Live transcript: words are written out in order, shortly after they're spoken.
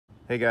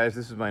Hey guys,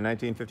 this is my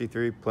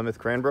 1953 Plymouth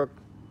Cranbrook.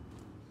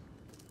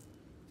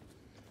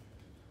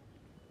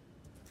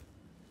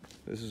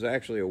 This is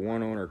actually a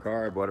one-owner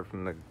car. I bought it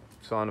from the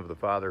son of the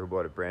father who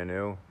bought it brand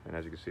new, and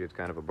as you can see, it's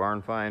kind of a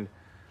barn find.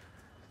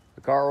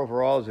 The car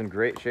overall is in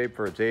great shape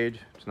for its age.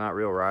 It's not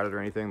real rotted or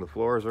anything. The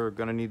floors are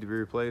going to need to be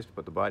replaced,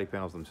 but the body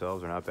panels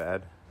themselves are not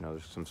bad. You know,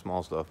 there's some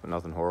small stuff, but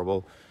nothing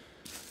horrible.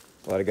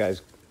 A lot of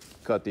guys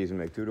cut these and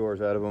make two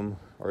doors out of them,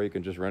 or you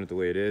can just run it the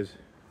way it is.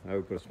 I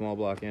would put a small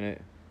block in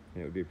it.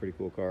 It would be a pretty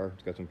cool car.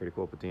 It's got some pretty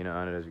cool patina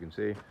on it, as you can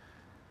see.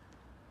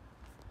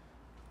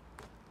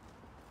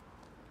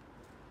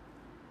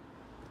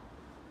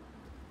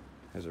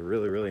 Has a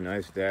really, really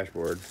nice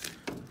dashboard.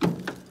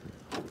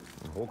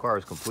 The whole car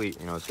is complete.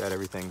 You know, it's got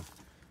everything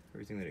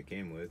that it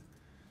came with.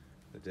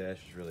 The dash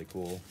is really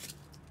cool.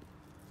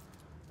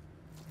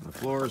 The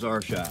floors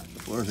are shot.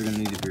 The floors are going to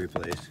need to be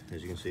replaced.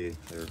 As you can see,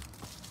 they're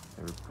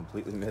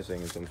completely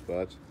missing in some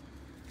spots.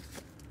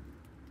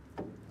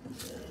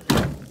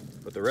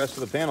 But the rest of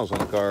the panels on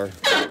the car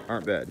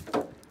aren't bad.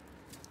 The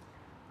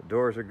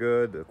doors are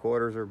good, the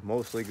quarters are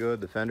mostly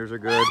good, the fenders are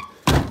good,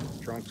 the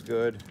trunk's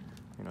good.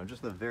 You know,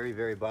 just the very,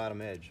 very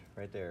bottom edge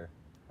right there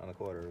on the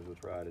quarter is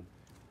what's rotted.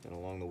 And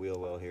along the wheel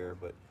well here,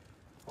 but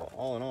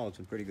all in all, it's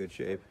in pretty good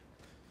shape.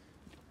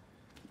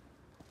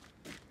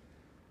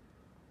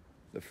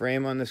 The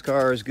frame on this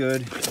car is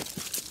good.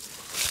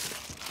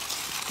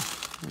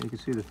 You can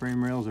see the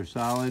frame rails are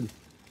solid.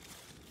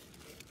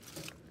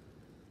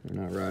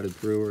 They're not rotted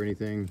through or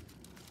anything.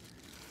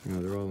 You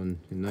know, they're all in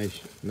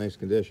nice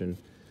condition.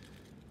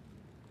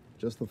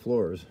 Just the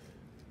floors,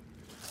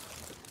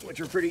 which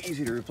are pretty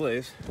easy to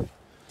replace.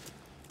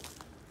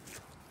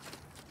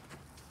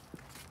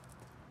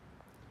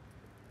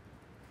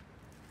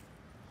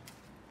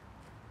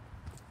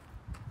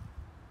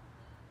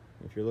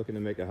 If you're looking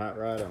to make a hot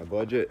rod on a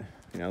budget,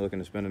 you're not looking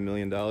to spend $1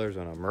 million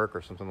on a Merc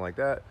or something like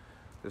that,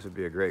 this would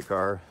be a great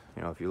car.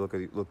 You know, if you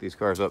look these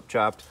cars up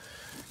chopped,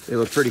 they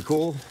look pretty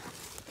cool.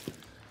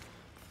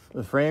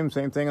 The frame,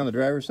 same thing on the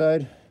driver's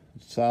side.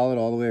 It's solid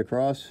all the way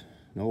across.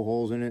 No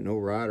holes in it, no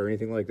rot or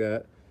anything like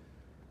that.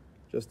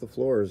 Just the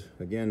floors,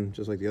 again,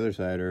 just like the other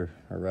side, are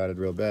rotted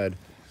real bad.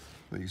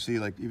 But you see,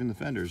 like, even the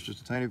fenders,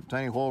 just a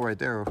tiny hole right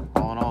there.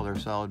 All in all, they're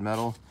solid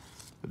metal.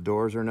 The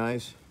doors are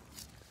nice.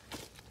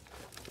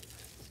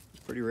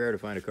 It's pretty rare to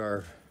find a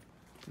car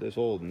this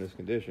old in this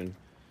condition.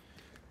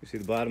 You see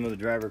the bottom of the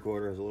driver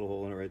quarter has a little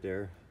hole in it right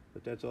there.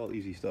 But that's all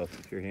easy stuff.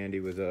 If you're handy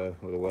with a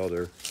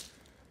welder,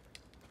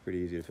 pretty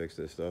easy to fix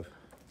this stuff.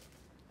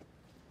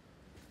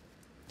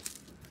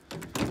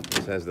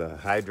 This has the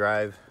high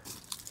drive,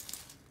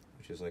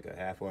 which is like a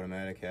half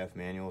automatic, half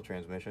manual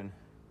transmission.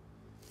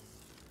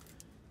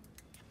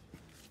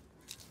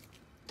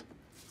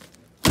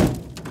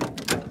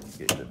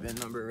 Get the VIN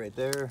number right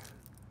there.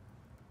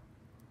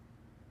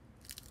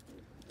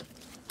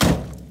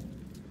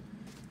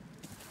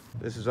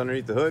 This is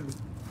underneath the hood.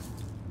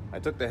 I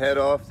took the head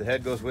off. The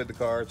head goes with the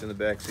car. It's in the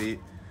back seat.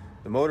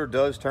 The motor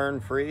does turn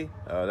free.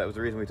 That was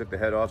the reason we took the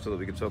head off, so that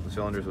we could soak the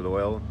cylinders with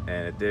oil,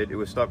 and it did. It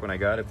was stuck when I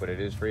got it, but it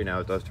is free now.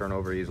 It does turn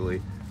over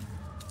easily.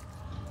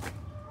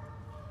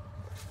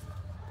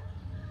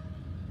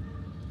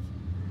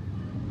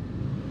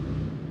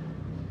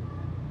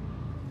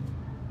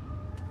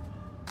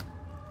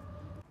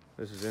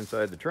 This is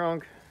inside the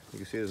trunk. You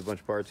can see there's a bunch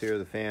of parts here: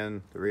 the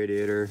fan, the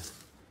radiator.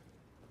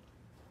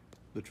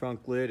 The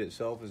trunk lid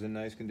itself is in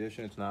nice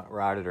condition. It's not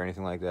rotted or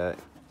anything like that.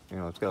 You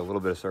know, it's got a little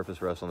bit of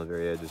surface rust on the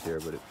very edges here,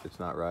 but it's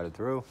not rotted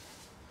through.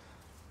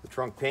 The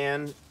trunk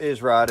pan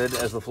is rotted,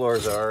 as the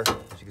floors are.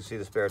 As you can see,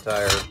 the spare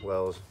tire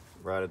well is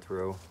rotted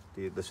through.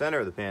 The center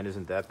of the pan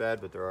isn't that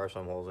bad, but there are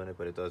some holes in it,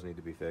 but it does need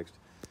to be fixed.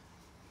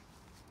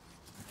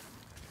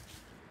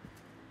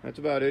 That's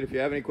about it. If you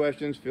have any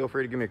questions, feel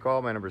free to give me a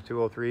call. My number is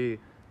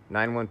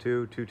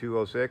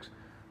 203-912-2206,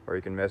 or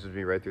you can message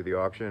me right through the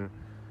auction.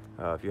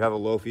 If you have a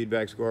low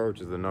feedback score, which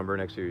is the number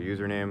next to your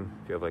username,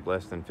 if you have like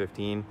less than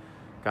 15,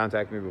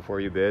 contact me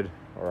before you bid,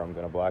 or I'm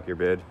going to block your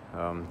bid.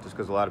 Just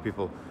because a lot of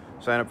people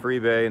sign up for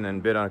eBay and then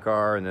bid on a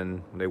car, and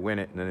then they win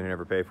it, and then they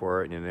never pay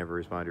for it, and you never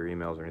respond to your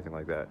emails or anything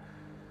like that.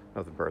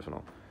 Nothing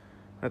personal.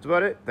 That's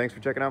about it. Thanks for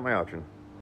checking out my auction.